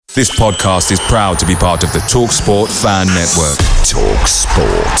This podcast is proud to be part of the TalkSport Fan Network.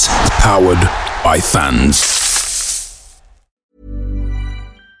 TalkSport. Powered by fans.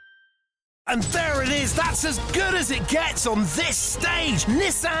 And there it is, that's as good as it gets on this stage.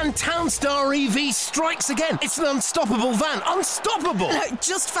 Nissan Townstar EV strikes again. It's an unstoppable van, unstoppable.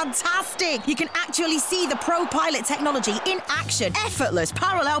 Just fantastic. You can actually see the ProPilot technology in action. Effortless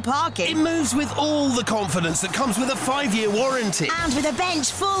parallel parking. It moves with all the confidence that comes with a 5-year warranty. And with a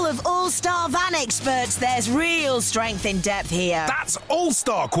bench full of all-star van experts, there's real strength in depth here. That's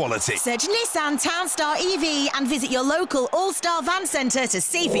all-star quality. Search Nissan Townstar EV and visit your local all-star van centre to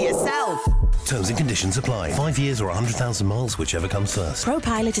see for yourself. Terms and conditions apply. 5 years or 100,000 miles, whichever comes first.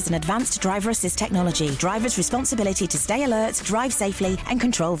 ProPilot is an advanced driver assist technology. Driver's responsibility to stay alert, drive safely and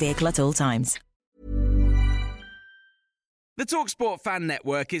control vehicle at all times. The TalkSport Fan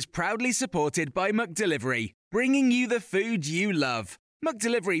Network is proudly supported by McDelivery, bringing you the food you love.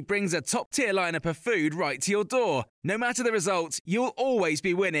 McDelivery brings a top-tier lineup of food right to your door. No matter the result, you'll always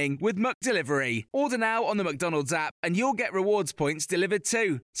be winning with McDelivery. Order now on the McDonald's app and you'll get rewards points delivered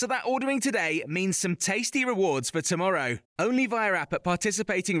too. So that ordering today means some tasty rewards for tomorrow. Only via app at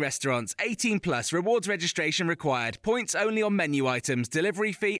participating restaurants. 18 plus. Rewards registration required. Points only on menu items.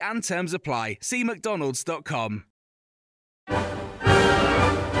 Delivery fee and terms apply. See mcdonalds.com.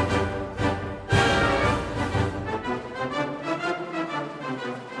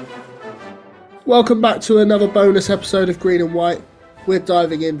 Welcome back to another bonus episode of Green and White. We're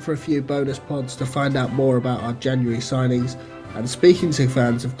diving in for a few bonus pods to find out more about our January signings and speaking to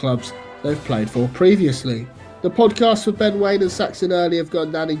fans of clubs they've played for previously. The podcasts with Ben Waine and Saxon Early have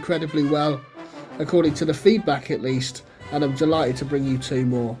gone down incredibly well, according to the feedback at least, and I'm delighted to bring you two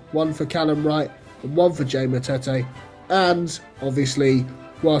more. One for Callum Wright and one for Jay Matete. And obviously,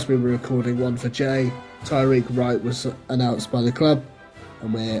 whilst we were recording, one for Jay. Tyreek Wright was announced by the club,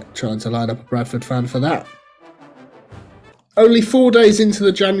 and we're trying to line up a Bradford fan for that. Only 4 days into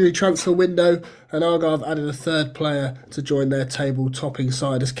the January transfer window, and Argyle have added a third player to join their table-topping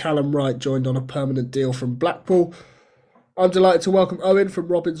side as Callum Wright joined on a permanent deal from Blackpool. I'm delighted to welcome Owen from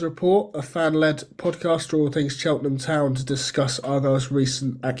Robin's Report, a fan-led podcast for all things Cheltenham Town, to discuss Argyle's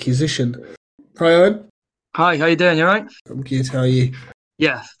recent acquisition. Hi, Owen. Hi, how you doing? You all right? I'm good, how are you?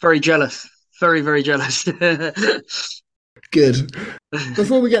 Yeah, very jealous. Very, very jealous. Good.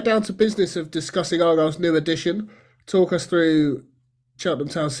 Before we get down to business of discussing Argyle's new addition, talk us through Cheltenham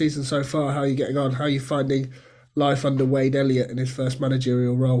Town's season so far. How are you getting on? How are you finding life under Wade Elliott in his first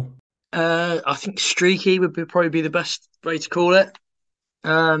managerial role? I think streaky would probably be the best way to call it.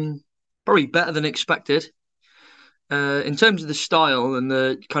 Probably better than expected. In terms of the style and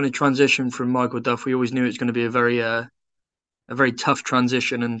the kind of transition from Michael Duff, we always knew it was going to be a very tough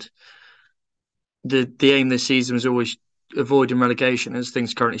transition, and the aim this season was always avoiding relegation as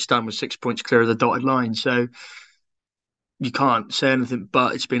things currently stand with 6 points clear of the dotted line. So you can't say anything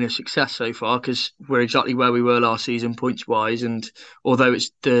but it's been a success so far, because we're exactly where we were last season points wise, and although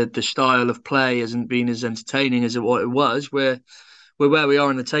it's the style of play hasn't been as entertaining as what it was, we're where we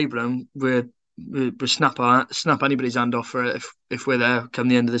are in the table, and we're snap anybody's hand off for it if we're there come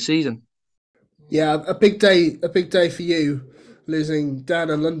the end of the season. Yeah, a big day for you, losing Dan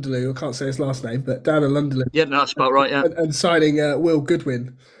Alundaloo, I can't say his last name, but Dan Alundaloo. Yeah, no, that's about right, yeah. And signing Will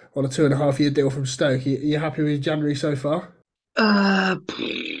Goodwin on a 2.5-year deal from Stoke. Are you happy with January so far?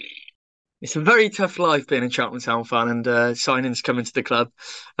 It's a very tough life being a Cheltenham Town fan and signings coming to the club.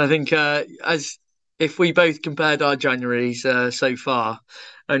 I think as if we both compared our Januaries so far,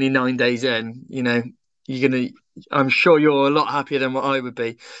 only 9 days in, I'm sure you're a lot happier than what I would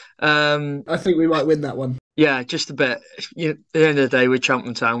be. I think we might win that one. Yeah, just a bit. At the end of the day, we're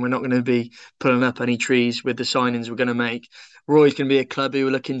Cheltenham Town. We're not going to be pulling up any trees with the signings we're going to make. We're always going to be a club who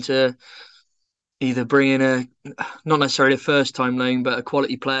are looking to either bring in not necessarily a first-time loan, but a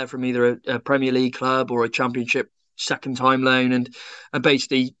quality player from either a Premier League club or a Championship second-time loan, and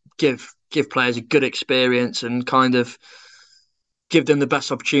basically give players a good experience and kind of give them the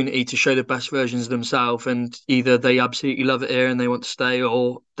best opportunity to show the best versions of themselves, and either they absolutely love it here and they want to stay,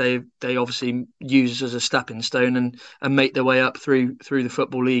 or they obviously use it as a stepping stone and make their way up through the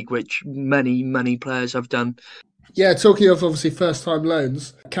Football League, which many players have done. Yeah, talking of obviously first-time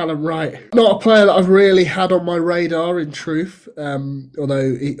loans, Callum Wright, not a player that I've really had on my radar in truth,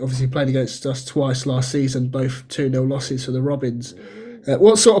 although he obviously played against us twice last season, both 2-0 losses for the Robins.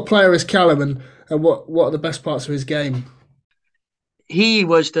 What sort of player is Callum, and what are the best parts of his game? He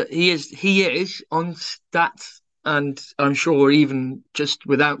is on stats, and I'm sure even just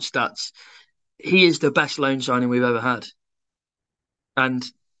without stats, he is the best loan signing we've ever had. And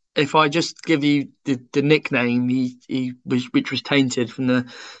if I just give you the nickname which was tainted from the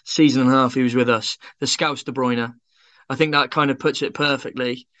season and a half he was with us, the Scouse De Bruyne. I think that kind of puts it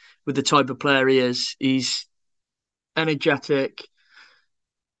perfectly with the type of player he is. He's energetic,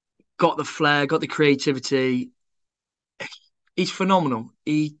 got the flair, got the creativity. He's phenomenal.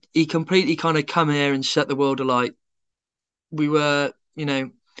 He completely kind of come here and set the world alight. We were, we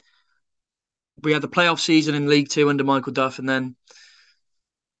had the playoff season in League Two under Michael Duff, and then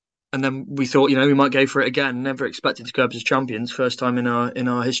we thought, we might go for it again. Never expected to go up as champions, first time in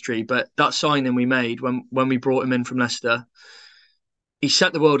our history. But that signing we made when we brought him in from Leicester, he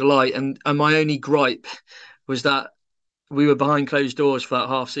set the world alight. And my only gripe was that we were behind closed doors for that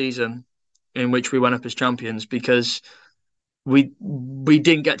half season in which we went up as champions, because we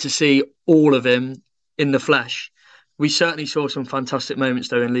didn't get to see all of him in the flesh. We certainly saw some fantastic moments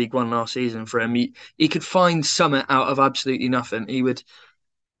though in League One last season for him. He could find something out of absolutely nothing. He would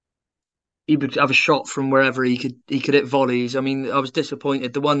have a shot from wherever he could hit volleys. I mean, I was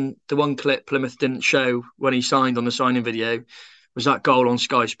disappointed. The one clip Plymouth didn't show when he signed on the signing video was that goal on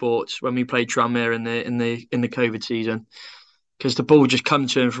Sky Sports when we played Tranmere in the COVID season, because the ball just come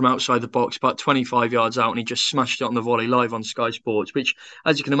to him from outside the box about 25 yards out, and he just smashed it on the volley live on Sky Sports, which,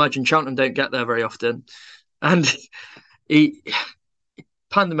 as you can imagine, Cheltenham don't get there very often. And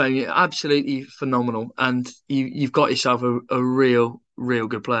pandemonium, absolutely phenomenal. And you've got yourself a real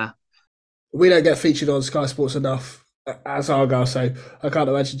good player. We don't get featured on Sky Sports enough as Argyle, so I can't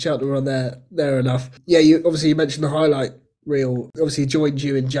imagine Cheltenham are on there enough. Yeah, you mentioned the highlight reel. Obviously, he joined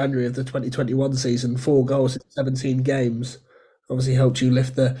you in January of the 2021 season, 4 goals in 17 games. Obviously helped you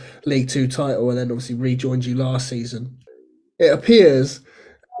lift the League Two title, and then obviously rejoined you last season. It appears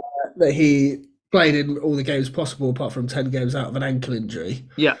that he played in all the games possible apart from 10 games out of an ankle injury.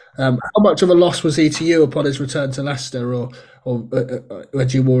 Yeah. How much of a loss was he to you upon his return to Leicester, or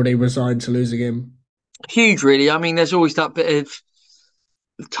had you already resigned to losing him? Huge, really. I mean, there's always that bit of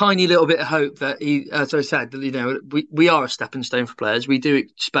tiny little bit of hope that he, as I said, we are a stepping stone for players. We do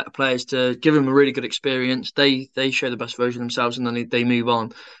expect players to give them a really good experience. They show the best version of themselves, and then they move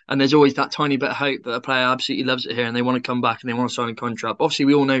on. And there's always that tiny bit of hope that a player absolutely loves it here and they want to come back and they want to sign a contract. Obviously,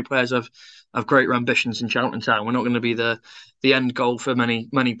 we all know players have greater ambitions in Cheltenham Town. We're not going to be the end goal for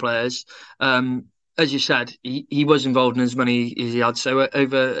many players. As you said, he was involved in as many as he had. So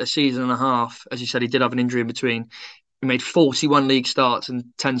over a season and a half, as you said, he did have an injury in between. He made 41 league starts and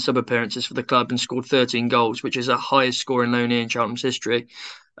 10 sub-appearances for the club and scored 13 goals, which is the highest scoring loanee in Cheltenham's history,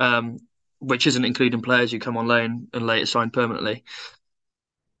 which isn't including players who come on loan and later sign permanently.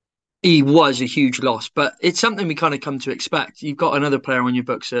 He was a huge loss, but it's something we kind of come to expect. You've got another player on your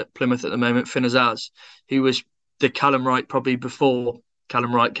books at Plymouth at the moment, Finn Azaz, who was the Callum Wright probably before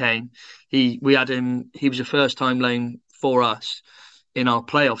Callum Wright came. We had him. He was a first-time loan for us in our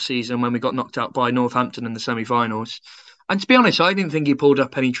playoff season when we got knocked out by Northampton in the semi-finals. And to be honest, I didn't think he pulled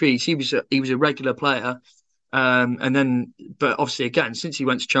up any trees. He was a regular player. But obviously, again, since he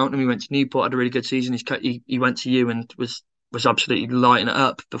went to Cheltenham, he went to Newport, had a really good season. He went to you and was absolutely lighting it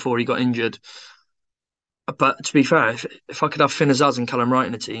up before he got injured. But to be fair, if I could have Finn Azaz and Callum Wright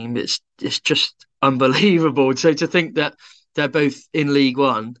in a team, it's just unbelievable. So to think that they're both in League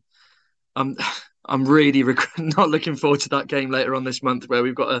One, I'm really not looking forward to that game later on this month where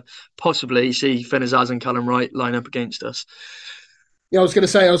we've got to possibly see Finn Azaz and Callum Wright line up against us. Yeah, I was going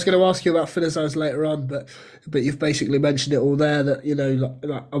to ask you about Finn Azaz later on, but you've basically mentioned it all there.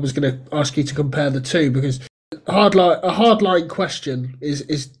 That I was going to ask you to compare the two, because a hardline question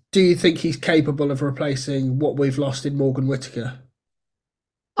is do you think he's capable of replacing what we've lost in Morgan Whittaker?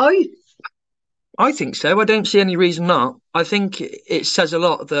 I think so. I don't see any reason not. I think it says a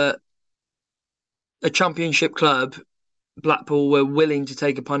lot that a Championship club, Blackpool, were willing to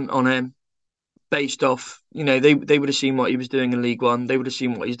take a punt on him based off, they would have seen what he was doing in League One. They would have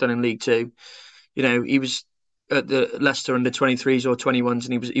seen what he's done in League Two. He was at the Leicester under 23s or 21s,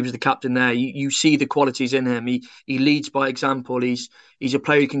 and he was the captain there. You see the qualities in him. He leads by example. He's a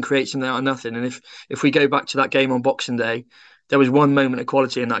player who can create something out of nothing. And if we go back to that game on Boxing Day, there was one moment of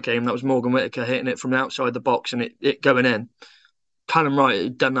quality in that game. That was Morgan Whittaker hitting it from the outside the box and it going in. Callum Wright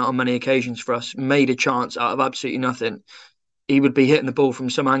had done that on many occasions for us, made a chance out of absolutely nothing. He would be hitting the ball from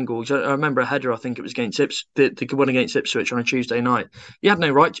some angles. I remember a header, I think it was against the one against Ipswich on a Tuesday night. He had no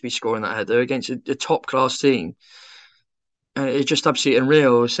right to be scoring that header against a top-class team. It's just absolutely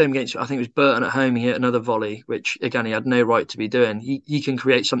unreal. Same against, I think it was Burton at home, he hit another volley, which, again, he had no right to be doing. He can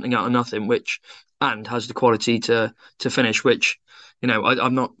create something out of nothing, and has the quality to finish, which...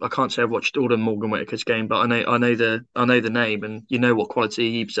 I can't say I've watched all of Morgan Whittaker's game, but I know the name, and what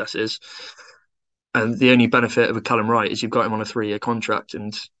quality he possesses. And the only benefit of a Callum Wright is you've got him on a 3-year contract,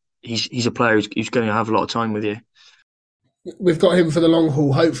 and he's a player who's going to have a lot of time with you. We've got him for the long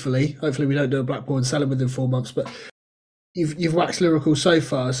haul, hopefully. Hopefully we don't do a Blackpool and sell him within 4 months, but you've waxed lyrical so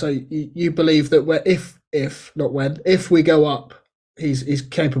far, so you believe that if we go up, he's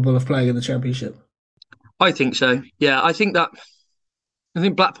capable of playing in the Championship? I think so. Yeah, I think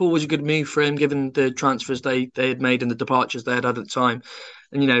Blackpool was a good move for him, given the transfers they had made and the departures they had at the time.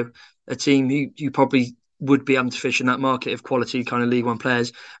 And, a team who probably would be able to fish in that market of quality kind of League One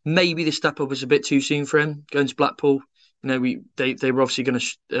players. Maybe the step up was a bit too soon for him, going to Blackpool. They were obviously going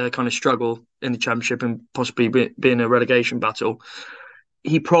to kind of struggle in the Championship and possibly be in a relegation battle.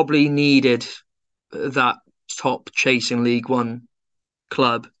 He probably needed that top chasing League One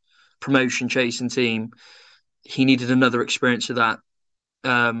club, promotion chasing team. He needed another experience of that.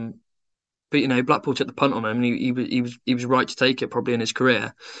 But Blackpool took the punt on him, and he was right to take it probably in his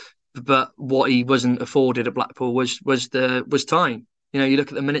career. But what he wasn't afforded at Blackpool was time. You look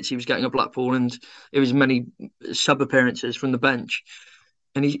at the minutes he was getting at Blackpool, and it was many sub appearances from the bench.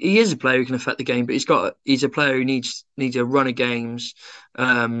 And he is a player who can affect the game, but he's a player who needs a run of games,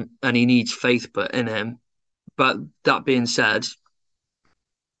 and he needs faith put in him. But that being said,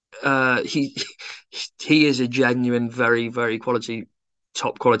 he is a genuine, very, very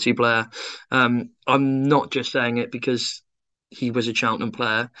top quality player. I'm not just saying it because he was a Cheltenham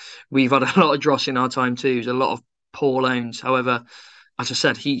player. We've had a lot of dross in our time too. There's a lot of poor loans. However, as I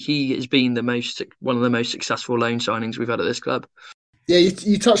said, he has been one of the most successful loan signings we've had at this club. Yeah,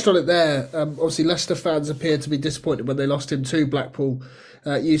 you touched on it there. Obviously, Leicester fans appeared to be disappointed when they lost him to Blackpool.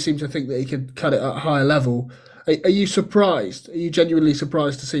 You seem to think that he could cut it at a higher level. Are you surprised? Are you genuinely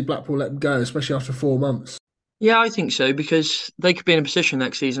surprised to see Blackpool let him go, especially after 4 months? Yeah, I think so, because they could be in a position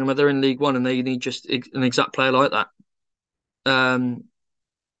next season where they're in League One and they need just an exact player like that.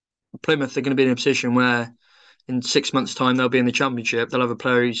 Plymouth are going to be in a position where in 6 months' time they'll be in the Championship. They'll have a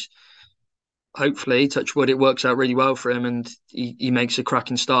player who's, hopefully, touch wood, it works out really well for him and he makes a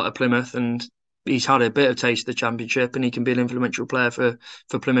cracking start at Plymouth, and he's had a bit of taste of the Championship and he can be an influential player for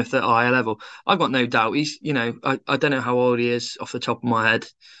Plymouth at a higher level. I've got no doubt. He's, I don't know how old he is off the top of my head.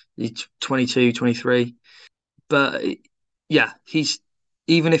 He's 22, 23. But yeah,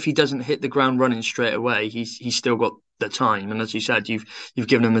 even if he doesn't hit the ground running straight away, he's still got the time. And as you said, you've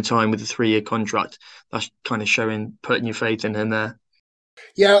given him the time with a 3-year contract. That's kind of putting your faith in him there.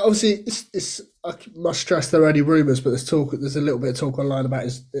 Yeah, obviously, I must stress there are only rumours, but there's a little bit of talk online about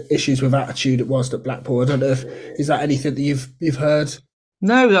his issues with attitude whilst at Blackpool. I don't know is that anything that you've heard?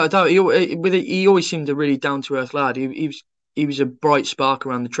 No, I doubt. He always seemed a really down to earth lad. He was a bright spark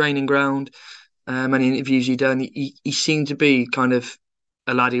around the training ground. Many interviews he'd done, he seemed to be kind of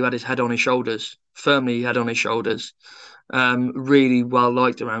a lad who had his head on his shoulders, firmly head on his shoulders. Really well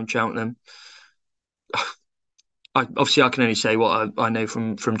liked around Cheltenham. I can only say what I know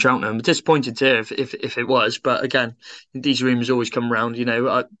from Cheltenham. I'm disappointed to hear if it was, but again, these rumours always come around. You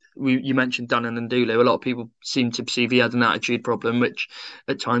mentioned Dannon and Dulu. A lot of people seem to perceive he had an attitude problem, which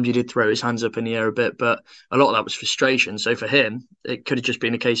at times he did throw his hands up in the air a bit, but a lot of that was frustration. So for him, it could have just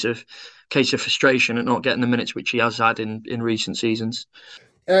been a case of frustration at not getting the minutes which he has had in recent seasons.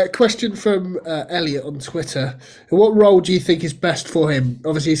 Question from Elliot on Twitter. What role do you think is best for him?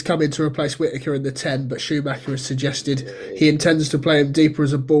 Obviously, he's come in to replace Whittaker in the 10, but Schumacher has suggested he intends to play him deeper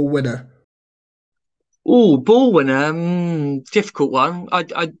as a ball winner. Oh, ball winner, difficult one. I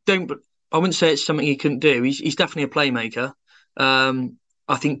wouldn't say it's something he couldn't do. He's definitely a playmaker.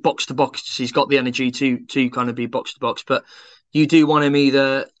 I think box to box, he's got the energy to kind of be box to box, but you do want him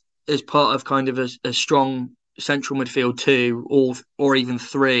either as part of kind of a strong central midfield 2 or even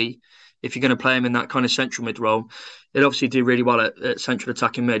 3 if you're going to play him in that kind of central mid role. He'd obviously do really well at central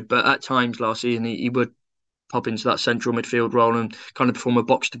attacking mid, but at times last season he would pop into that central midfield role and kind of perform a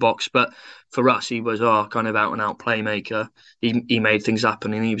box to box. But for us, he was our kind of out and out playmaker. He made things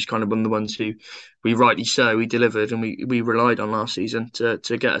happen, and he was kind of one of the ones who we rightly so he delivered and we relied on last season to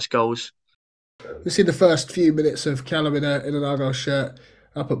get us goals. We've seen the first few minutes of Callum in an Argyle shirt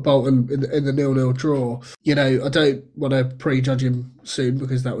up at Bolton in the 0-0 draw. I don't want to prejudge him soon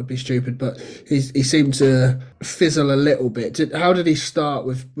because that would be stupid, but he seemed to fizzle a little bit. How did he start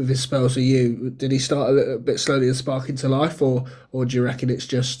with his spells for you? Did he start a little bit slowly and spark into life, or do you reckon it's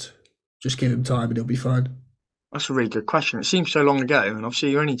just give him time and he'll be fine? That's a really good question. It seems so long ago, and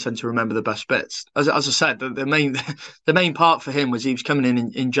obviously you only tend to remember the best bits. As I said, the main part for him was he was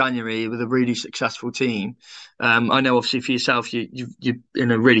coming in January with a really successful team. I know, obviously, for yourself, you're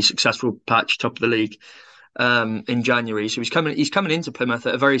in a really successful patch, top of the league, in January. So he's coming into Plymouth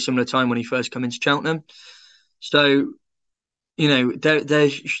at a very similar time when he first came into Cheltenham. So, there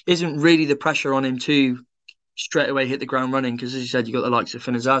isn't really the pressure on him to straight away hit the ground running because, as you said, you got the likes of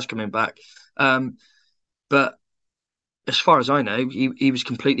Finn Azaz coming back. But as far as I know, he was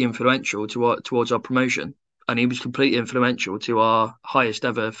completely influential towards our promotion, and he was completely influential to our highest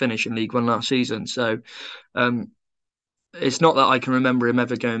ever finish in League One last season. So it's not that I can remember him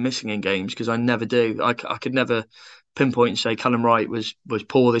ever going missing in games, because I never do. I could never pinpoint and say Callum Wright was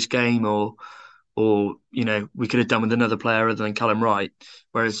poor this game, or we could have done with another player other than Callum Wright.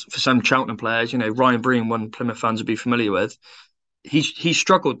 Whereas for some Cheltenham players, Ryan Breen, one Plymouth fans would be familiar with, he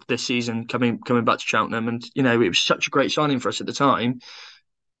struggled this season coming back to Cheltenham, and it was such a great signing for us at the time.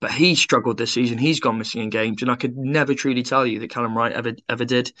 But he struggled this season. He's gone missing in games, and I could never truly tell you that Callum Wright ever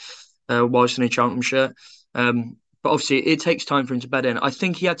did whilst in a Cheltenham shirt. But obviously, it takes time for him to bed in. I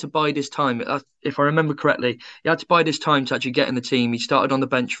think he had to bide his time. If I remember correctly, he had to bide his time to actually get in the team. He started on the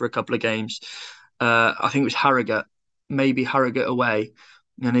bench for a couple of games. I think it was Harrogate away.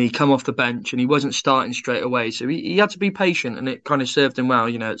 And he come off the bench and he wasn't starting straight away. So he had to be patient, and it kind of served him well.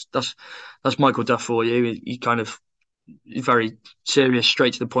 That's Michael Duff for you. He kind of very serious,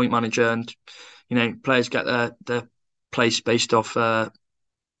 straight to the point manager. And, players get their place based off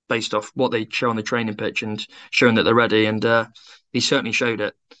what they show on the training pitch and showing that they're ready. And he certainly showed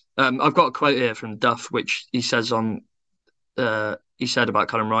it. I've got a quote here from Duff, which he says he said about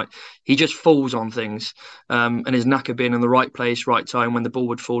Callum Wright. He just falls on things, and his knack of being in the right place, right time, when the ball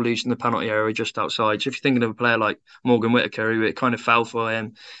would fall loose in the penalty area just outside. So if you're thinking of a player like Morgan Whittaker, who it kind of fell for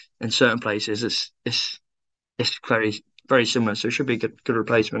him in certain places, it's very, very similar. So it should be a good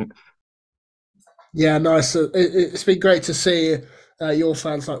replacement. Yeah, nice. It's been great to see your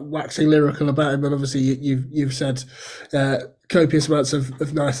fans like waxing lyrical about him, and obviously you've said copious amounts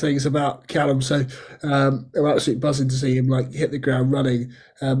of nice things about Callum. So I'm absolutely buzzing to see him hit the ground running.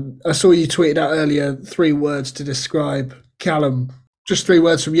 I saw you tweeted out earlier 3 words to describe Callum. Just 3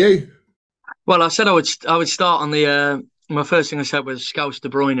 words from you. Well, I said I would start on the. My first thing I said was Scouse De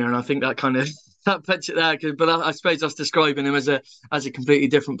Bruyne, and I think that kind of that puts it there. But I suppose that's describing him as a completely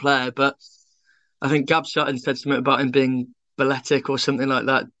different player. But I think Gab Sutton said something about him being balletic or something like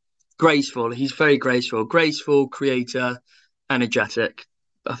that. Graceful. He's very graceful. Graceful, creator, energetic.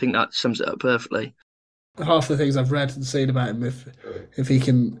 I think that sums it up perfectly. Half the things I've read and seen about him, if he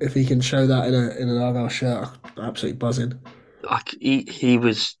can show that in an Argyle shirt, I'm absolutely buzzing. He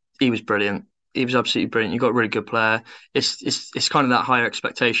was brilliant. He was absolutely brilliant. You've got a really good player. It's kind of that higher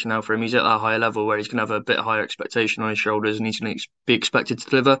expectation now for him. He's at that higher level where he's going to have a bit higher expectation on his shoulders, and he's going to be expected to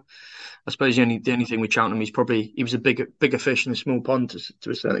deliver. I suppose the only thing with Cheltenham, he was a bigger fish in a small pond to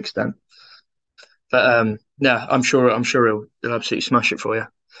a certain extent. But I'm sure he'll absolutely smash it for you.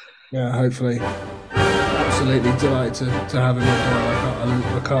 Yeah, hopefully. Absolutely delighted to have him on.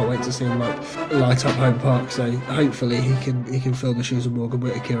 I can't wait to see him light up Home Park. So hopefully he can fill the shoes of Morgan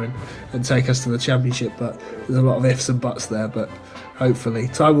Whittaker and take us to the Championship. But there's a lot of ifs and buts there. But hopefully,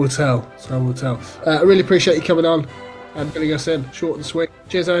 time will tell. I really appreciate you coming on and filling us in, short and sweet.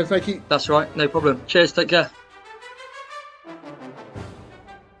 Cheers, Owen. Thank you. That's right. No problem. Cheers. Take care.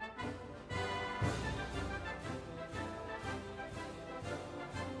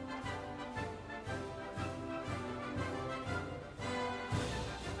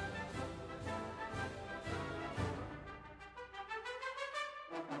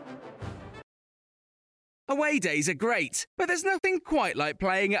 Away days are great, but there's nothing quite like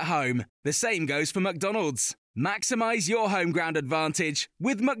playing at home. The same goes for McDonald's. Maximise your home ground advantage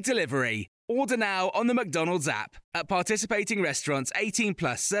with McDelivery. Order now on the McDonald's app. At participating restaurants, 18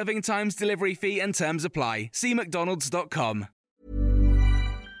 plus serving times, delivery fee and terms apply. See mcdonalds.com.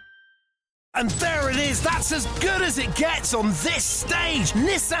 And there it is, that's as good as it gets on this stage.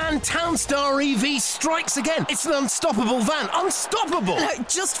 Nissan Townstar EV strikes again. It's an unstoppable van, unstoppable.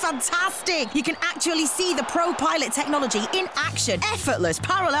 Just fantastic. You can actually see the ProPilot technology in action. Effortless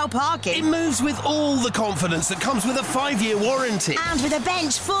parallel parking. It moves with all the confidence that comes with a 5-year warranty. And with a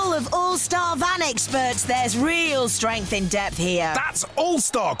bench full of all-star van experts, there's real strength in depth here. That's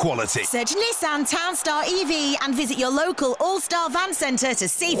all-star quality. Search Nissan Townstar EV and visit your local all-star van centre to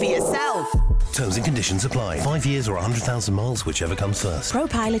see for yourself. Terms and conditions apply. 5 years or 100,000 miles, whichever comes first.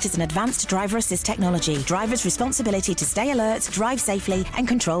 ProPilot is an advanced driver assist technology. Driver's responsibility to stay alert, drive safely and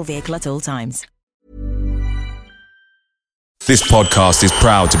control vehicle at all times. This podcast is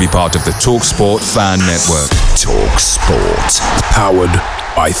proud to be part of the TalkSport Fan Network. TalkSport.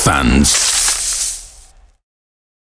 Powered by fans.